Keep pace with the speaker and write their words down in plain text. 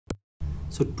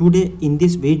So today in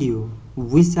this video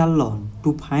we shall learn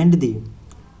to find the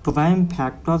prime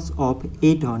factors of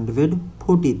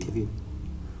 843.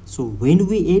 So when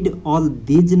we add all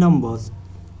these numbers,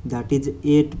 that is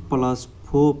 8 plus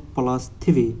 4 plus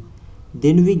 3,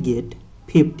 then we get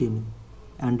 15,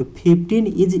 and 15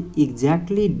 is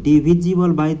exactly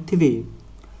divisible by 3.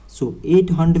 So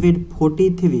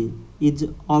 843 is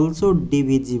also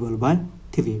divisible by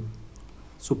 3.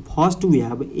 So first we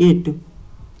have 8.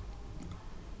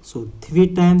 So 3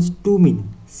 times 2 means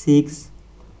 6.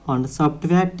 On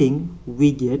subtracting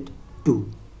we get 2.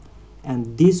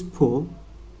 And this 4,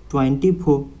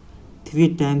 24.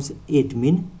 3 times 8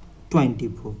 means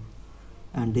 24.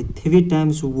 And 3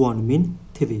 times 1 means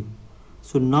 3.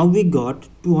 So now we got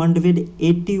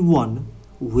 281,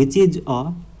 which is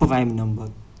a prime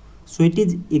number. So it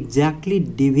is exactly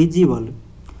divisible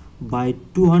by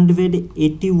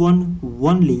 281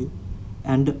 only,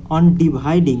 and on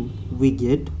dividing we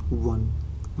get 1.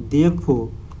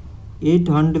 Therefore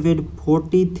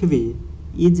 843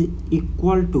 is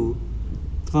equal to,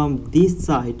 from this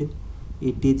side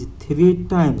it is 3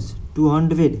 times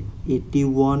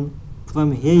 281,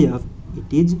 from here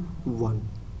it is 1.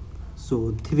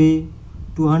 So 3,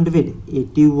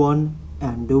 281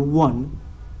 and 1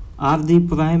 are the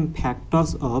prime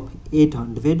factors of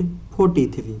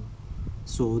 843.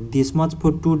 So this much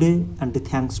for today, and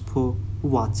thanks for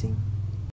watching.